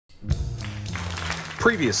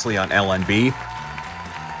Previously on LNB,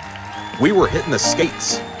 we were hitting the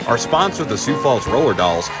skates. Our sponsor, the Sioux Falls Roller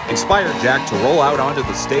Dollz, inspired Jack to roll out onto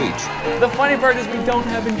the stage. The funny part is we don't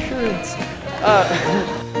have insurance.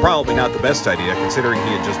 Probably not the best idea, considering he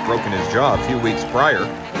had just broken his jaw a few weeks prior.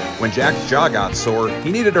 When Jack's jaw got sore,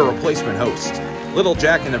 he needed a replacement host. Little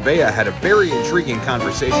Jack and Nevaeh had a very intriguing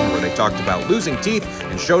conversation where they talked about losing teeth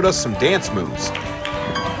and showed us some dance moves.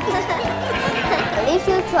 At least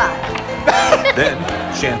you tried. Then,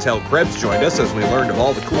 Chantel Krebs joined us as we learned of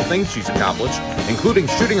all the cool things she's accomplished, including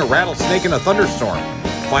shooting a rattlesnake in a thunderstorm.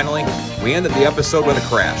 Finally, we ended the episode with a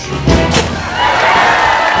crash.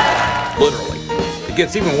 Literally. It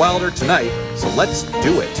gets even wilder tonight, so let's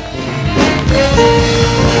do it.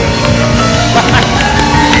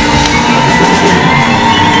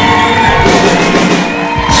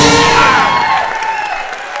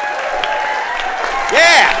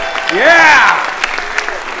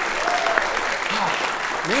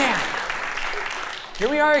 Here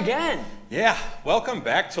we are again. Yeah, welcome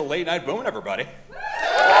back to Late Night Boomin', everybody.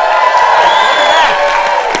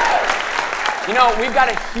 You know, we've got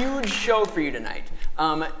a huge show for you tonight.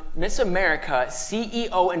 Miss America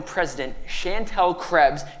CEO and President Chantel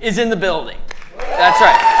Krebs is in the building. That's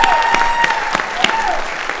right.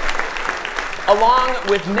 Along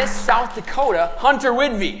with Miss South Dakota, Hunter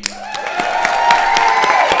Whidvey. Yeah.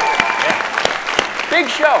 Big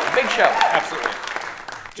show, big show. Absolutely.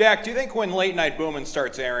 Jack, do you think when Late Night Boomin'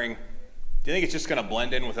 starts airing, do you think it's just going to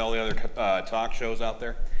blend in with all the other talk shows out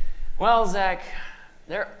there? Well, Zach,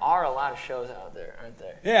 there are a lot of shows out there, aren't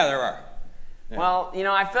there? Yeah, there are. Yeah. Well, you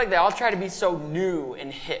know, I feel like they all try to be so new and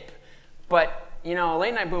hip. But, you know,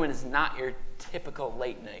 Late Night Boomin' is not your typical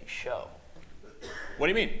late night show. What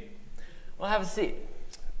do you mean? Well, have a seat.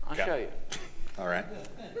 I'll show you. All right.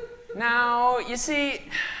 Now, you see,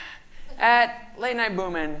 at Late Night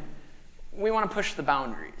Boomin', we want to push the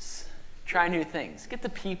boundaries, try new things, get the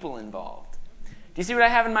people involved. Do you see what I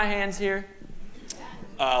have in my hands here?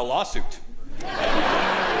 Lawsuit.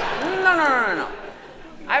 No.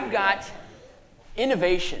 I've got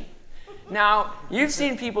innovation. Now, you've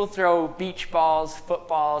seen people throw beach balls,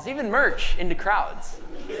 footballs, even merch into crowds.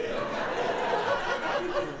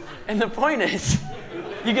 And the point is,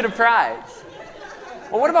 you get a prize.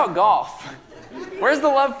 Well, what about golf? Where's the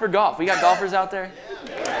love for golf? We got golfers out there?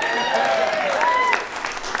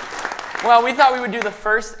 Well, we thought we would do the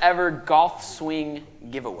first ever golf swing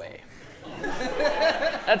giveaway.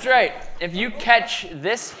 That's right. If you catch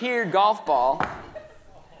this here golf ball,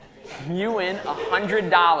 you win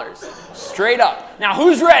 $100. Straight up. Now,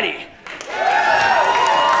 who's ready?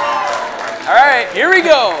 All right, here we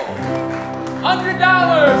go.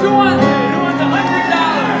 $100. Who wants it? Who wants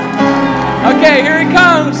 $100? Okay, here it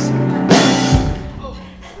comes.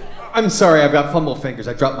 I'm sorry, I've got fumble fingers.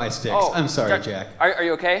 I dropped my sticks. Oh, I'm sorry, Jack. Are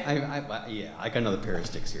you okay? Yeah, I got another pair of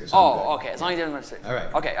sticks here. So I'm good. Okay. As long as you have another stick. All right.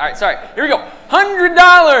 Okay, all right, sorry. Here we go.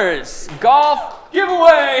 $100 golf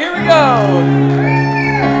giveaway. Here we go.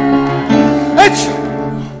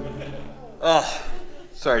 Oh,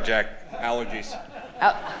 sorry, Jack. Allergies.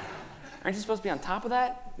 Aren't you supposed to be on top of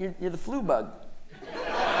that? You're the flu bug.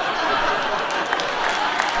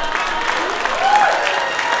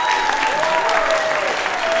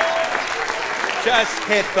 Just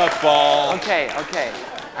hit the ball. Okay.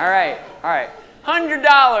 All right.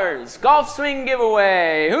 $100 golf swing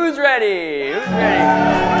giveaway. Who's ready?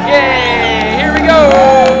 Yay! Here we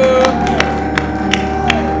go.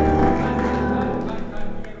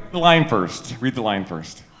 The line first. Read the line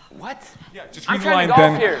first. What? Yeah, just I'm read the trying line, to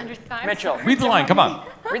golf then. here. Mitchell. Read the line. Come on.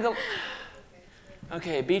 Read the.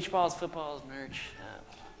 Okay, beach balls, footballs, merch.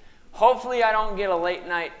 Hopefully, I don't get a late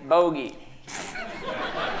night bogey.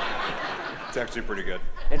 It's actually pretty good.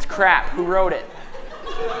 It's crap. Who wrote it?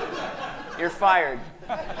 You're fired.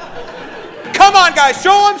 Come on, guys.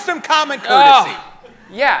 Show him some common courtesy.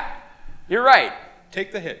 Yeah, you're right.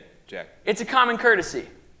 Take the hit, Jack. It's a common courtesy.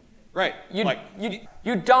 Right.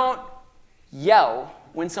 You don't yell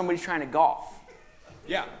when somebody's trying to golf.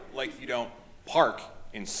 Yeah, like you don't park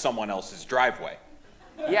in someone else's driveway.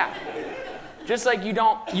 Yeah. Just like you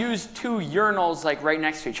don't use two urinals like right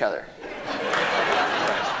next to each other.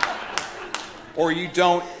 Or you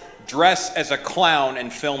don't dress as a clown and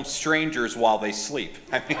film strangers while they sleep.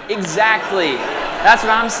 I mean, exactly. That's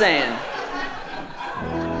what I'm saying.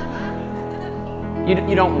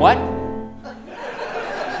 You don't what?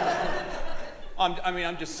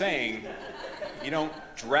 I'm just saying, you don't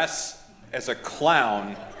dress as a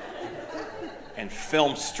clown and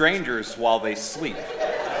film strangers while they sleep.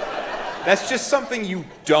 That's just something you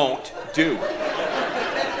don't do.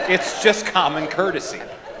 It's just common courtesy.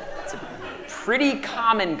 It's a pretty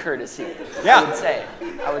common courtesy. Yeah.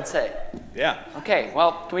 I would say. Yeah. Okay,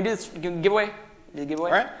 well, can we do this giveaway? Do the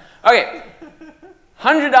giveaway? All right. Okay.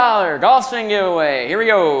 $100 golf swing giveaway. Here we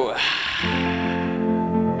go.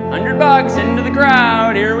 $100 into the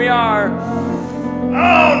crowd. Here we are.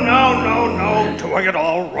 Oh, no. Doing it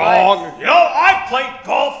all wrong. What? You know, I played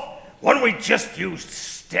golf when we just used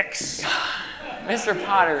sticks. Mr.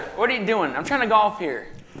 Potter, what are you doing? I'm trying to golf here.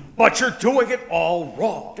 But you're doing it all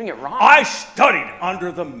wrong. Doing it wrong? I studied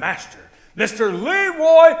under the master, Mr.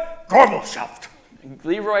 Leroy Gorbelshaft.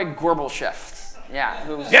 Leroy Gorbelshaft. Yeah.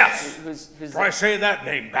 Yes. Who's Try saying that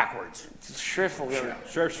name backwards. Schriffel.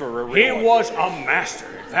 He was a master.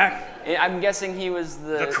 In fact, I'm guessing he was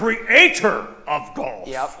the creator of golf.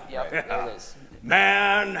 Yep, Yeah. there it is.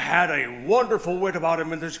 Man had a wonderful wit about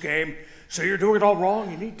him in this game. So you're doing it all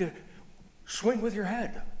wrong. You need to swing with your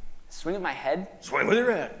head. Swing with my head? Swing with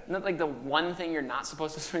your head. Isn't that like the one thing you're not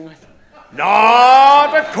supposed to swing with?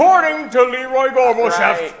 Not according to Leroy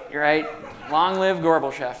Gorbelshaft. You're right. Long live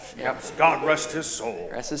Gorbelshaft. Yep. God rest his soul.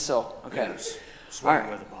 Rest his soul. Okay. Yes. All Swing right.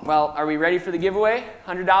 with the ball. Well, are we ready for the giveaway?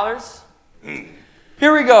 $100?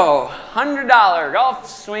 Here we go. $100 golf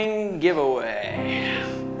swing giveaway.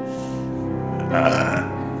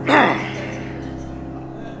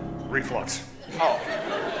 Reflux. Oh.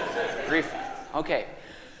 Reflex. Okay.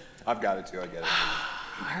 I've got it too. I get it.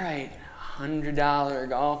 All right. $100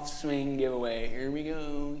 golf swing giveaway. Here we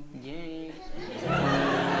go. Yay.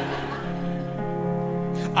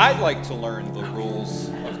 I'd like to learn the rules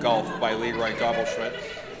of golf by Leroy Gobbleschmidt.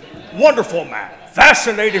 Wonderful man.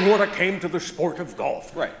 Fascinating when it came to the sport of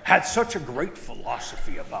golf. Right. Had such a great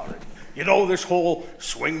philosophy about it. You know, this whole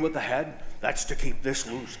swing with the head, that's to keep this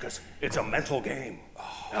loose because it's a mental game.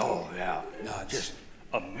 Oh yeah. Just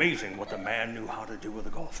amazing what the man knew how to do with a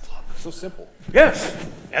golf club. So simple. Yes.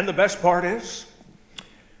 And the best part is,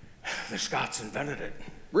 the Scots invented it.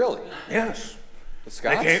 Really? Yes. The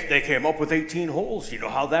Scots? They came up with 18 holes. You know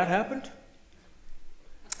how that happened?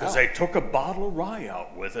 Because they took a bottle of rye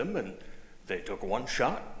out with them, and they took one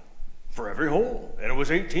shot for every hole. And it was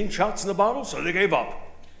 18 shots in the bottle, so they gave up.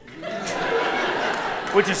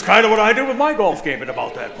 Which is kind of what I do with my golf game at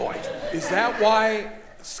about that point. Is that why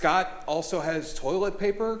Scott also has toilet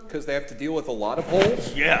paper? Because they have to deal with a lot of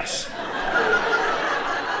holes? Yes.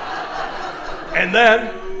 And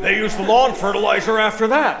then they use the lawn fertilizer after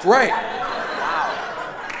that. Right.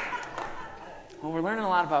 Well, we're learning a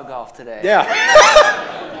lot about golf today.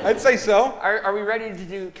 Yeah. I'd say so. Are we ready to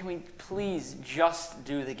do, can we please just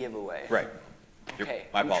do the giveaway? Right. Okay,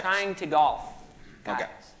 My I'm apologies. trying to golf. Guys. Okay.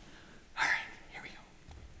 All right, here we go.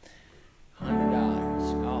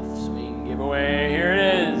 $100 golf swing giveaway. Here it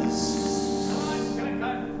is.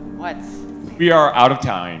 What? We are out of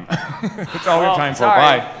time. That's all we have time for.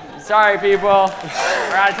 Sorry. Bye. Sorry, people.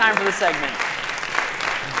 We're out of time for the segment.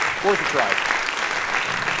 Worth a try.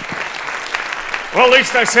 Well, at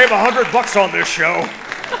least I save $100 on this show.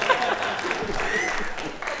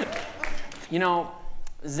 You know,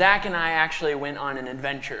 Zach and I actually went on an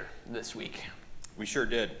adventure this week. We sure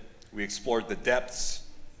did. We explored the depths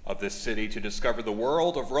of this city to discover the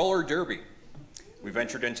world of roller derby. We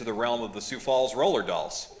ventured into the realm of the Sioux Falls Roller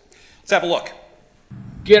Dollz. Let's have a look.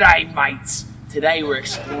 G'day, mates. Today we're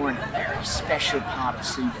exploring a very special part of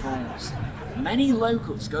Sioux Falls. Many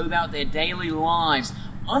locals go about their daily lives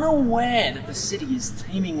unaware that the city is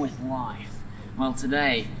teeming with life. Well,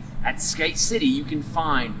 today, at Skate City, you can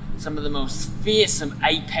find some of the most fearsome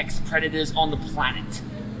apex predators on the planet.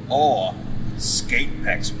 Or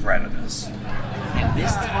Skatepex predators. At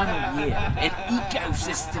this time of year, an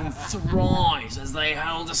ecosystem thrives as they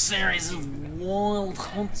hold a series of wild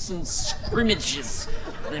hunts and scrimmages.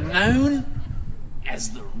 They're known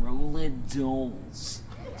as the Roller Dollz.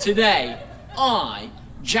 Today, I,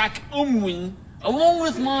 Jack Unwin, along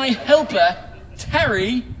with my helper,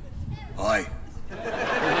 Terry, Hi. will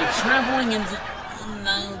be travelling into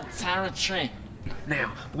unknown territory.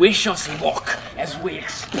 Now, wish us luck as we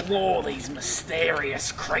explore these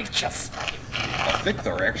mysterious creatures. I think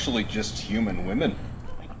they're actually just human women.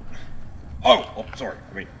 Oh, sorry.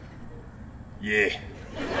 Yeah.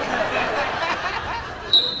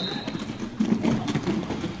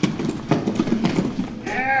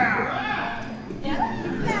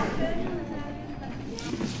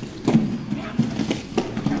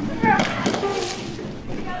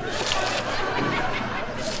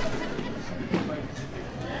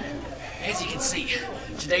 As you can see,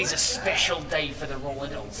 today's a special day for the Roller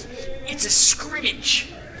Dollz. It's a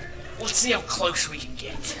scrimmage. Let's see how close we can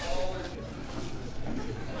get.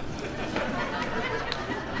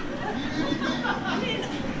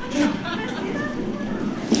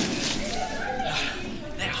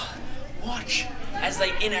 Now, watch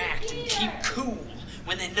they enact and keep cool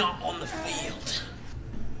when they're not on the field.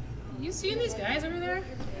 You seeing these guys over there?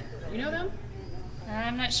 You know them?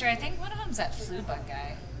 I'm not sure. I think one of them's that flu bug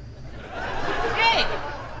guy. Hey!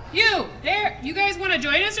 You! There! You guys want to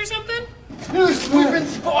join us or something? We've been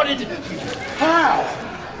spotted! How?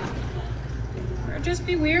 Or just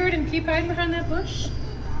be weird and keep hiding behind that bush?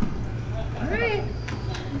 Alright.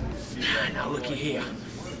 Now looky here.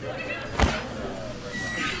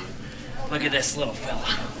 Look at this little fella.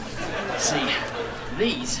 See,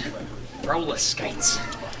 these roller skates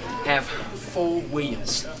have 4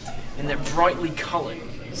 wheels, and they're brightly colored.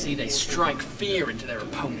 See, they strike fear into their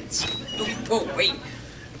opponents. Oh, wait.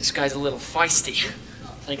 This guy's a little feisty.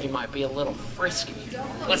 I think he might be a little frisky.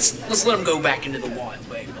 Let's let him go back into the wild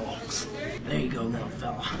where he belongs. There you go, little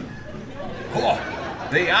fella. Oh,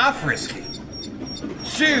 they are frisky.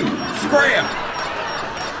 Shoot! Scram!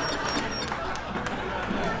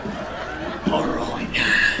 Alright.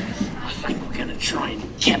 I think we're gonna try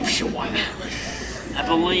and capture one. I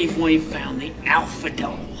believe we've found the alpha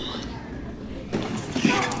doll.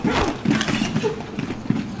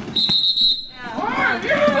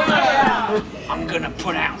 I'm gonna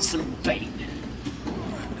put out some bait.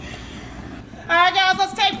 Alright guys,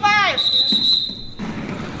 let's take 5.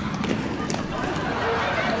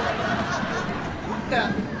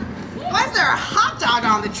 Why is there a hot dog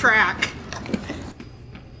on the track?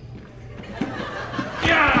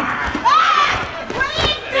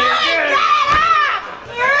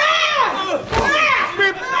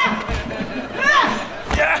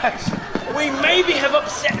 Yes, we maybe have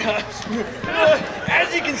upset her.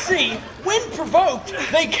 As you can see, when provoked,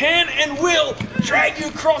 they can and will drag you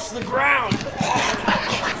across the ground.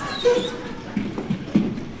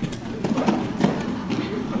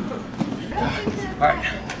 Alright,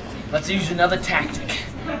 let's use another tactic.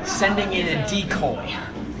 Sending in a decoy.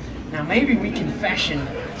 Now maybe we can fashion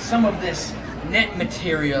some of this net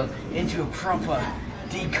material into a proper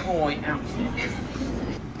decoy outfit.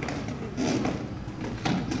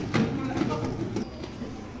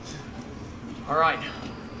 Alright,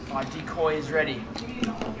 our decoy is ready.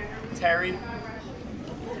 Terry?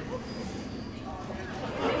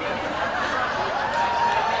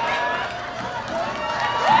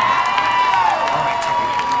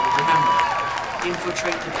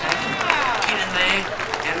 Infiltrate the pageant, get in there,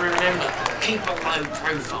 and remember, keep a low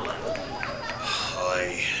profile.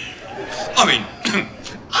 I'm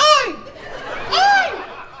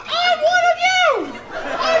one of you!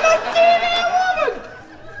 I'm a female woman!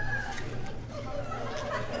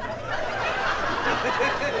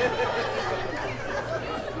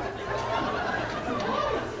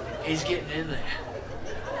 He's getting in there.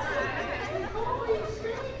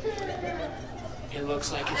 It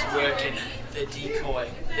looks like it's working. The decoy,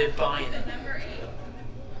 they're buying it.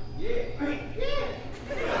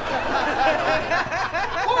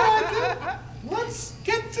 All right then, let's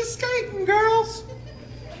get to skating, girls.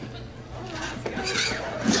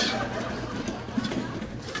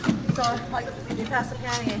 So, like, if you pass the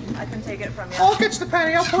panty, I can take it from you. I'll get you the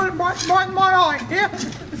panty. I'll put it in my eye. Yeah.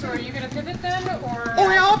 So are you going to pivot then, or...? Oh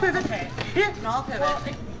yeah, I'll pivot. Okay. Yeah. No, I'll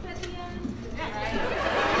pivot.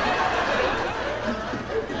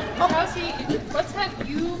 Let's have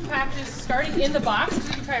you practice starting in the box so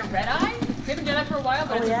you can try a red eye. We haven't done that for a while,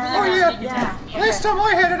 but it's yeah. really Oh nice. yeah. Last time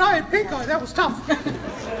I had it, I had pink eye. That was tough.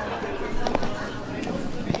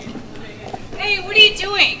 Hey, what are you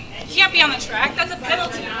doing? You can't be on the track. That's a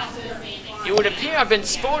penalty. It would appear I've been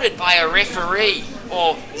spotted by a referee,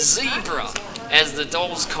 or zebra, as the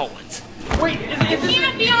dolls call it. Wait, You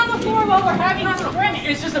can't be on the floor while we're having a scrimmage.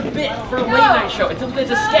 it's just a bit for a late night show. It's a sketch.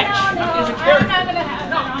 It's a character. I'm not gonna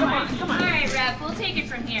have it. Come on. All right, Ref, we'll take it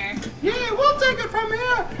from here. Yeah, we'll take it from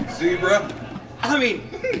here. Zebra?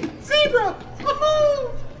 Zebra.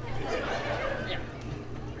 Woohoo!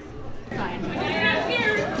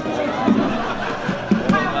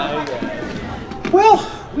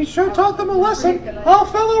 Well, we sure taught them a lesson, huh,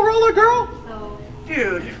 fellow roller girl?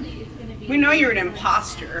 Dude, we know you're an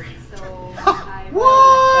imposter.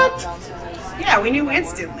 What? Yeah, we knew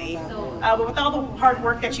instantly. But with all the hard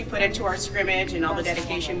work that you put into our scrimmage and all the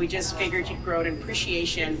dedication, we just figured you'd grow an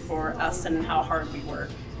appreciation for us and how hard we work.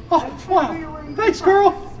 Oh, wow. Thanks,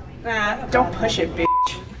 girl. Don't push it, bitch.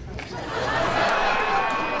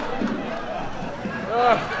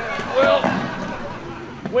 Well,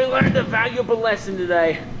 we learned a valuable lesson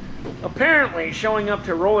today. Apparently, showing up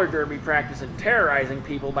to roller derby practice and terrorizing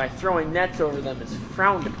people by throwing nets over them is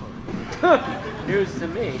frowned upon. News to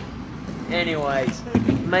me. Anyways,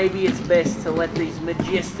 maybe it's best to let these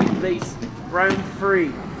majestic beasts roam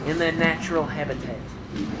free in their natural habitat.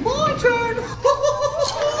 My turn!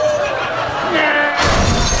 Yeah.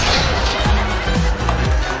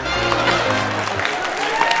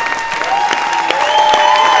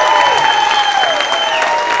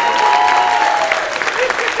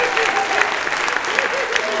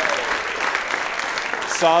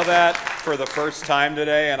 saw that for the first time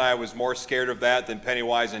today, and I was more scared of that than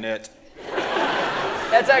Pennywise and It.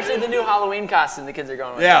 That's actually the new Halloween costume the kids are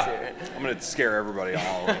going with this year. I'm going to scare everybody on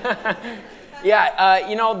Halloween. Yeah,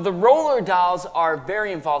 you know, the Roller Dolls are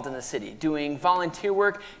very involved in the city, doing volunteer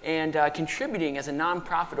work and contributing as a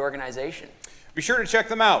nonprofit organization. Be sure to check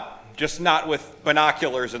them out, just not with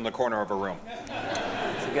binoculars in the corner of a room.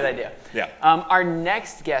 That's a good idea. Yeah. Our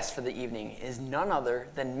next guest for the evening is none other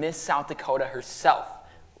than Miss South Dakota herself.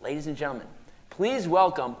 Ladies and gentlemen, please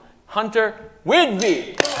welcome Hunter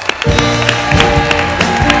Whidbey.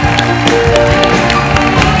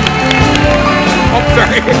 Oh,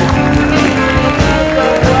 sorry.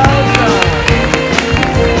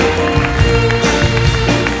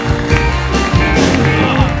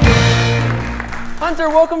 Hunter,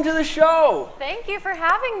 welcome to the show. Thank you for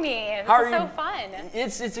having me. This is so fun.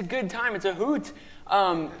 It's a good time. It's a hoot.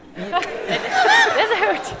 It is a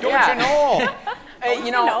hoot. Don't you know?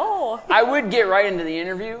 You know, I would get right into the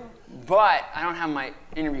interview, but I don't have my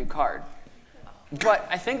interview card. But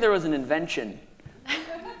I think there was an invention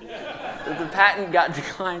that the patent got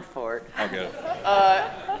declined for. Okay.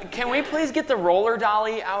 Can we please get the roller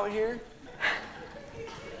dolly out here?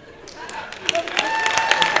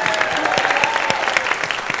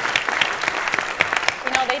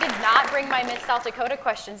 You know, they did not bring my Miss South Dakota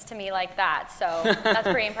questions to me like that, so that's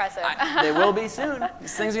pretty impressive. They will be soon.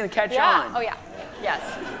 This thing's gonna catch on. Oh yeah. Yes.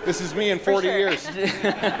 This is me in 40 years.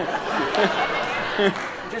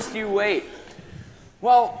 Just you wait.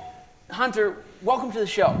 Well, Hunter, welcome to the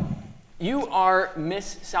show. You are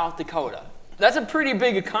Miss South Dakota. That's a pretty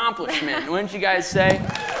big accomplishment, wouldn't you guys say?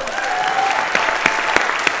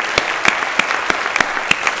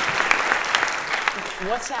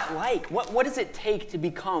 What's that like? What does it take to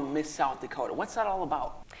become Miss South Dakota? What's that all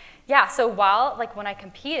about? Yeah, so when I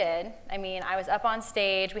competed, I mean, I was up on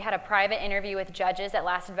stage. We had a private interview with judges that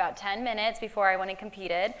lasted about 10 minutes before I went and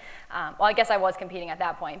competed. Well, I guess I was competing at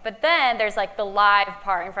that point. But then there's like the live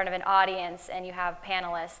part in front of an audience, and you have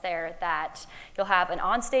panelists there that you'll have an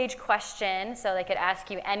on-stage question, so they could ask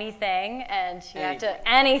you anything, and you have to,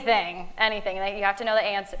 anything, and you have to know the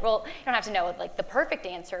answer. Well, you don't have to know like the perfect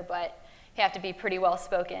answer, but you have to be pretty well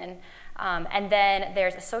spoken. And then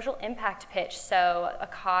there's a social impact pitch. So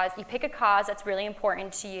you pick a cause that's really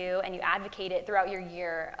important to you, and you advocate it throughout your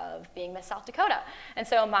year of being Miss South Dakota. And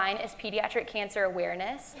so mine is pediatric cancer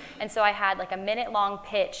awareness. And so I had like a minute-long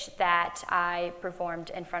pitch that I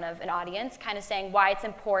performed in front of an audience, kind of saying why it's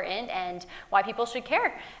important and why people should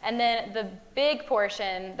care. And then the big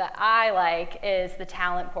portion that I like is the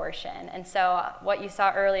talent portion. And so what you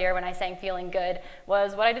saw earlier when I sang Feeling Good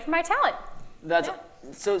was what I did for my talent.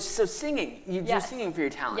 So singing, you're singing for your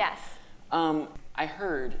talent. Yes. I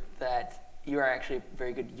heard that you are actually a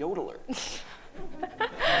very good yodeler.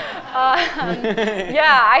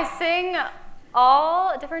 Yeah, I sing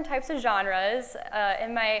all different types of genres.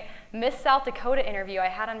 In my Miss South Dakota interview, I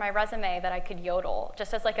had on my resume that I could yodel,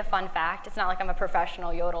 just as like a fun fact. It's not like I'm a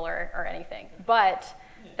professional yodeler or anything, but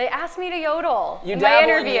they asked me to yodel in my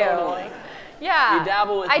interview. In yodeling. Yeah. You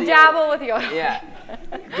dabble with I dabble with yodeling. Yeah.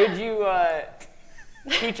 Could you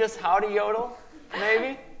teach us how to yodel,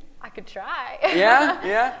 maybe? I could try. Yeah?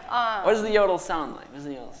 Yeah? What does the yodel sound like? What does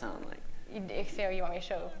the yodel sound like? So you want me to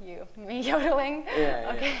show you me yodeling?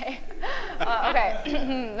 Yeah. Okay.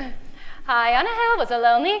 Okay. High on a hill was a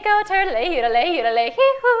lonely goat herd, yodelay, yodelay,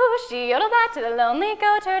 hee-hoo. She yodeled that to the lonely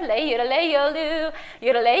goat herd, yodelay, yodeloo.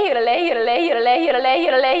 Yodelay, yodelay, yodelay, yodelay, yodelay, yodelay,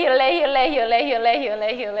 yodelay, yodelay, yodelay, yodelay,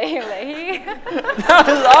 yodelay, yodelay, yodelay. That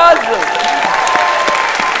was awesome!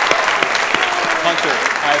 Hunter,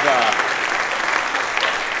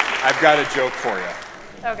 I've got a joke for you.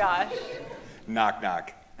 Oh gosh. Knock,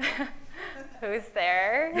 knock. Who's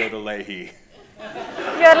there? Yodelehi.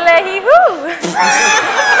 Yodelay, woo!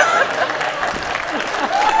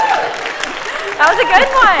 That was a good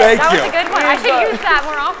one. Thank you. That was a good one. I should use that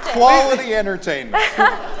more often. Quality entertainment.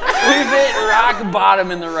 We've hit rock bottom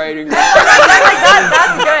in the writing.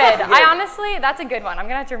 That's good. That's a good one. I'm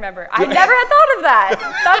going to have to remember. I never had thought of that.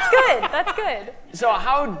 That's good. That's good. So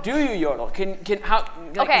how do you yodel? Okay.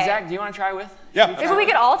 Zach, do you want to try with? Yeah. Maybe we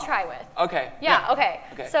could all try with. Okay. Yeah, okay.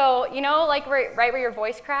 So, you know, like right where your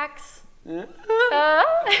voice cracks? Let's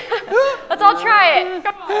all try it.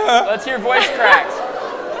 Let's hear voice cracks.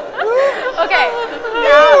 Okay,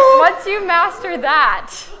 now once you master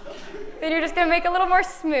that, then you're just gonna make it a little more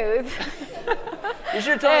smooth. You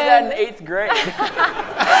should have told me that in 8th grade.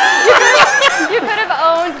 You could have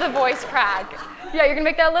owned the voice crack. Yeah, you're gonna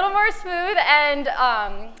make that a little more smooth, and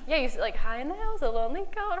yeah, you like high in the hills, a lonely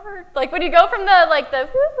goat herd. Like when you go from the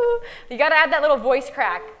woo-hoo, you gotta add that little voice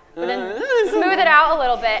crack. But then smooth it out a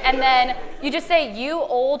little bit, and then you just say "you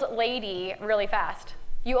old lady" really fast.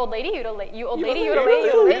 You old lady, you old lady, you old lady, you old lady,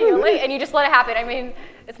 you old lady, you old lady, and you just let it happen. I mean,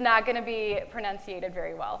 it's not going to be pronunciated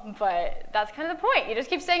very well, but that's kind of the point. You just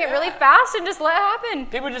keep saying it really fast and just let it happen.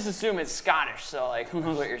 People just assume it's Scottish, so like, who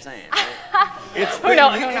knows what you're saying? Right? It's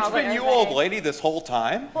been you old lady this whole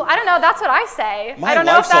time? Well, I don't know. That's what I say. My I don't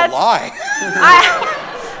know life's if that's a lie.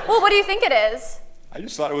 Well, what do you think it is? I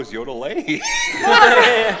just thought it was Yodel lady.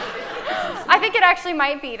 I think it actually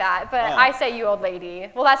might be that, but I say "you old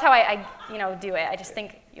lady." Well, that's how I do it. I just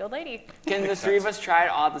think "you old lady." Can the three of us try it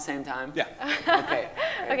all at the same time? Yeah. Okay.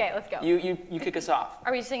 Okay, let's go. You kick us off.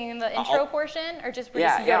 Are we singing the intro portion, or just we're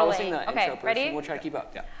just yodeling? Yeah, we'll sing the okay, intro portion. ready? We'll try to keep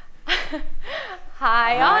up. Yeah.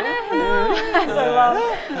 High on a hill, so long,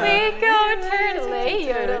 we go turtle-ay,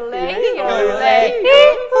 yodelay, yodelay,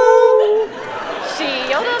 hee-hoo. She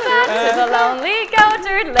yodeled back to the lonely goat,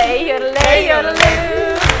 turtle-ay, yodelay,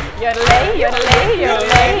 yodelay. Yodelay, yodelay,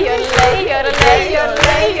 yodelay, yodelay, yodelay,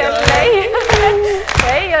 yodelay, yodelay.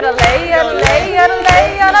 Hey, yodelay, yodelay, yodelay,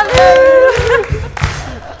 yodelay.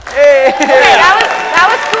 Hey, that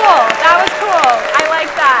was cool. That was cool. I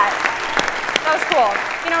like that. That was cool.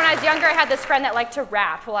 You know, when I was younger, I had this friend that liked to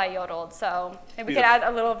rap while I yodeled, so maybe we could add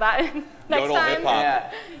a little of that next Yodel time.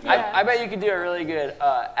 hip-hop. Yeah. I bet you could do a really good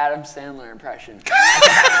Adam Sandler impression. I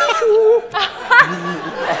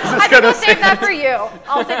think I'll save that for you.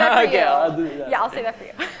 I'll save that for you. I'll do that. Yeah, I'll save that for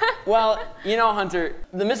you. Well, you know, Hunter,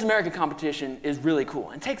 the Miss America competition is really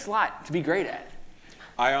cool. It takes a lot to be great at it.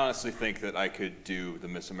 I honestly think that I could do the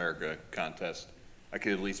Miss America contest. I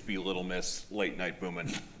could at least be Little Miss Late Night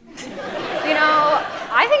Boomin. You know,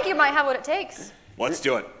 I think you might have what it takes. Let's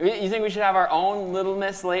do it. You think we should have our own Little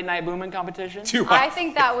Miss Late Night Boomin competition? I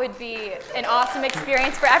think that would be an awesome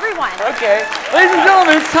experience for everyone. Okay. Ladies and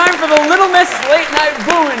gentlemen, it's time for the Little Miss Late Night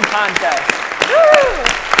Boomin contest. Woo!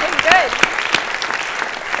 Good.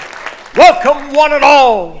 Welcome, one and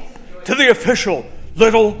all, to the official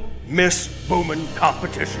Little Miss Boomin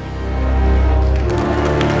competition.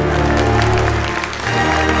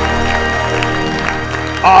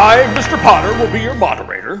 I, Mr. Potter, will be your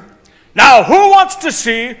moderator. Now, who wants to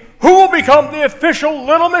see who will become the official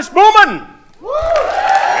Little Miss Boomin?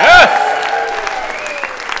 Yes!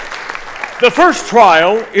 The first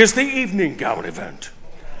trial is the evening gown event.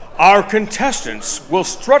 Our contestants will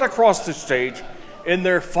strut across the stage in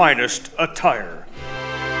their finest attire.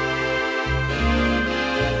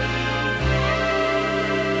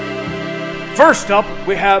 First up,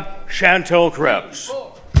 we have Chantel Krebs.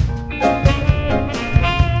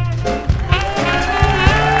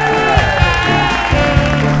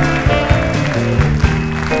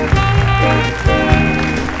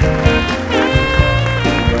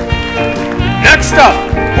 Next up,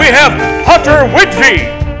 we have Hunter Whitby.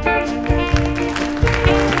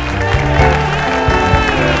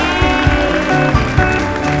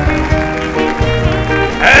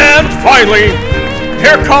 And finally,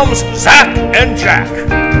 here comes Zach and Jack.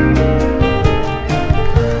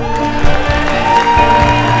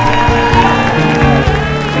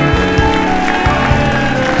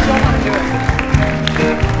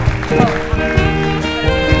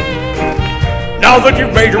 Now that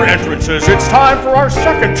you've made your entrances, it's time for our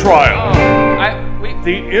second trial.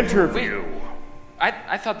 The interview.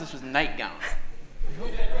 I thought this was nightgown.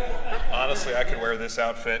 Honestly, I could wear this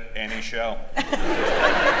outfit any show.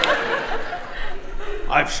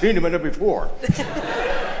 I've seen him in it before.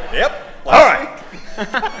 Yep. All right.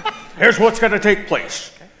 Here's what's going to take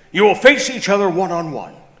place. You will face each other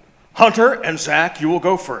one-on-one. Hunter and Zach, you will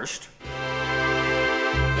go first.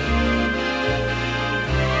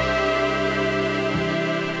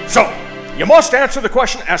 So, you must answer the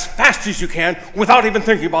question as fast as you can without even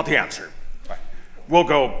thinking about the answer. Right. We'll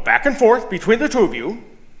go back and forth between the two of you.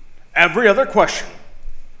 Every other question.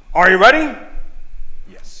 Are you ready?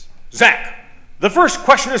 Yes. Zach, the first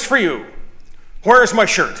question is for you. Where is my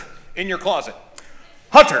shirt? In your closet.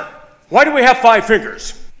 Hunter, why do we have 5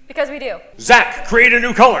 fingers? Because we do. Zach, create a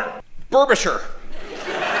new color. Burbisher.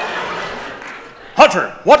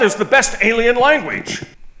 Hunter, what is the best alien language?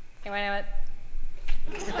 You want to know it?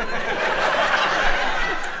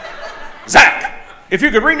 Zach, if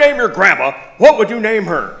you could rename your grandma, what would you name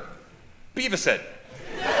her? Beavis.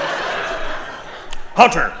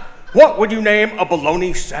 Hunter, what would you name a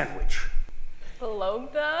bologna sandwich? Bologna?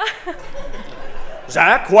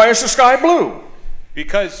 Zach, why is the sky blue?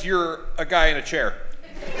 Because you're a guy in a chair.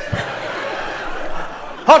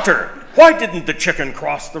 Hunter, why didn't the chicken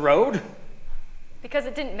cross the road? Because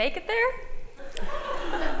it didn't make it there?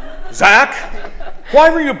 Zach, why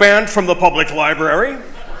were you banned from the public library?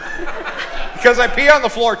 Because I pee on the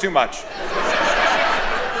floor too much.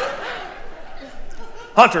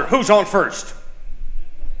 Hunter, who's on first?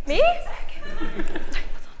 Me?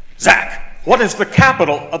 Zach, what is the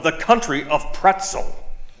capital of the country of pretzel?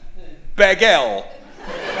 Bagel.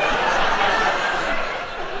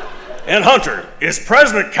 And Hunter, is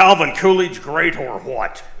President Calvin Coolidge great or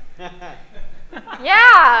what?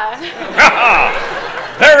 Yeah.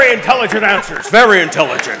 Very intelligent answers, very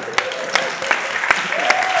intelligent.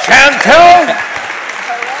 Chantel,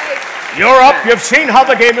 you're up. You've seen how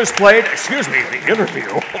the game is played. Excuse me, the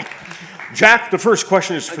interview. Jack, the first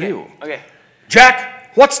question is for you. Okay. Jack,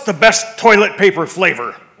 what's the best toilet paper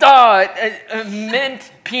flavor?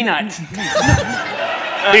 Mint peanut.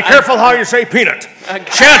 Be careful how you say peanut.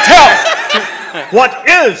 Chantel, what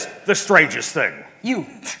is the strangest thing? You.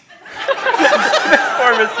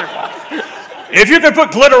 Poor Mr. Fox. If you could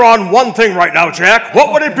put glitter on one thing right now, Jack,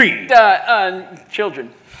 what would it be?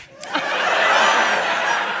 Children.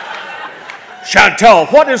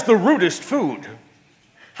 Chantel, what is the rudest food?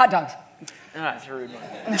 Hot dogs. That's rude.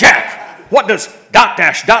 Jack, what does ...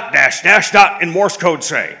 in Morse code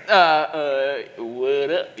say?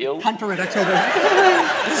 What up, yo? Hunt for Red October.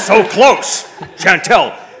 So close.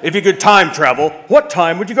 Chantel, if you could time travel, what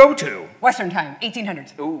time would you go to? Western time,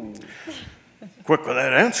 1800s. Ooh. Quick with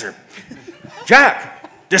that answer. Jack,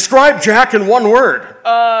 describe Jack in one word.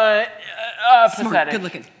 Smart, Pathetic. good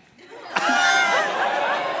looking.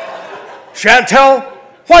 Chantel,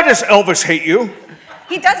 why does Elvis hate you?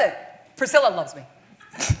 He doesn't. Priscilla loves me.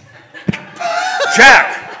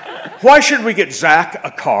 Jack, why should we get Zach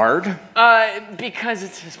a card? Because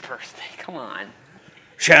it's his birthday. Come on.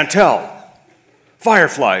 Chantel,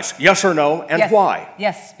 fireflies, yes or no, and Yes. why?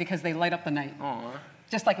 Yes, because they light up the night. Aww.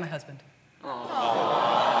 Just like my husband.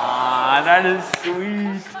 Aww, that is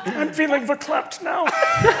sweet. I'm feeling verklempt now.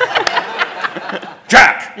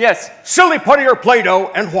 Jack. Yes. Silly putty or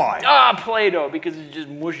Play-Doh, and why? Play-Doh, because it's just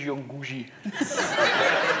mushy and gushy.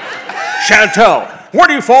 Chantel, where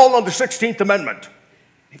do you fall on the 16th Amendment?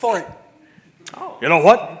 For it. Oh. You know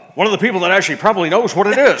what? One of the people that actually probably knows what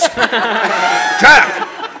it is. Jack,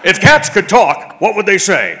 if cats could talk, what would they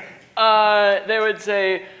say? They would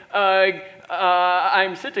say,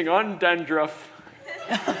 I'm sitting on dandruff.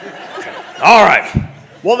 All right.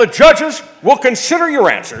 Well, the judges will consider your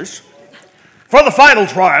answers. For the final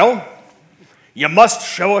trial, you must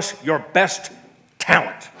show us your best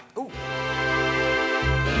talent. Ooh.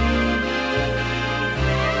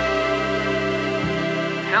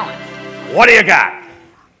 Talent. What do you got?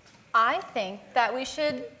 I think that we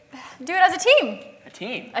should do it as a team. A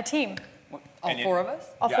team? A team. All four of us?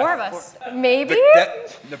 All four of us. Maybe?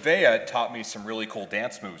 Nevaeh taught me some really cool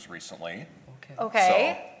dance moves recently.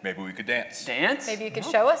 Okay. So maybe we could dance. Dance? Maybe you could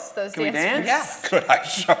show us those Can we dance dance? moves. Could I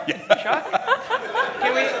show you? Chuck?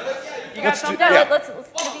 Can we? You got something? Yeah, let's get a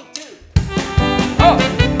beat. Oh!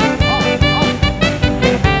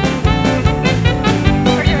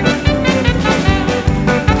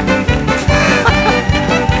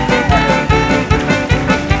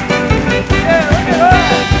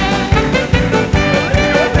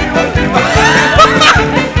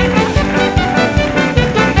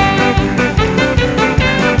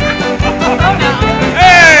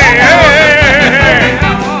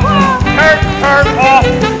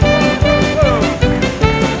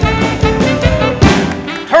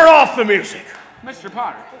 The music. Mr.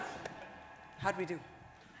 Potter. How'd we do?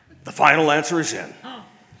 The final answer is in.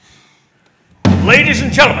 Ladies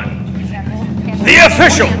and gentlemen, the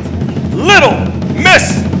official Little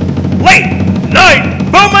Miss Late Night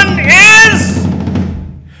Boomin is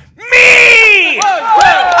me!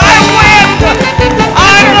 I win!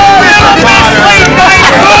 I'm Little Miss Late Night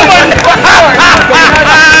Boomin!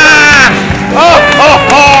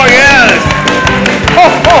 Oh, yes!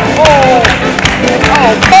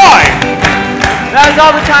 Oh, boy! That's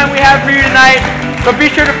all the time we have for you tonight. But be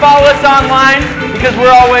sure to follow us online because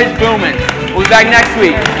we're always booming. We'll be back next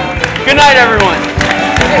week. Good night, everyone.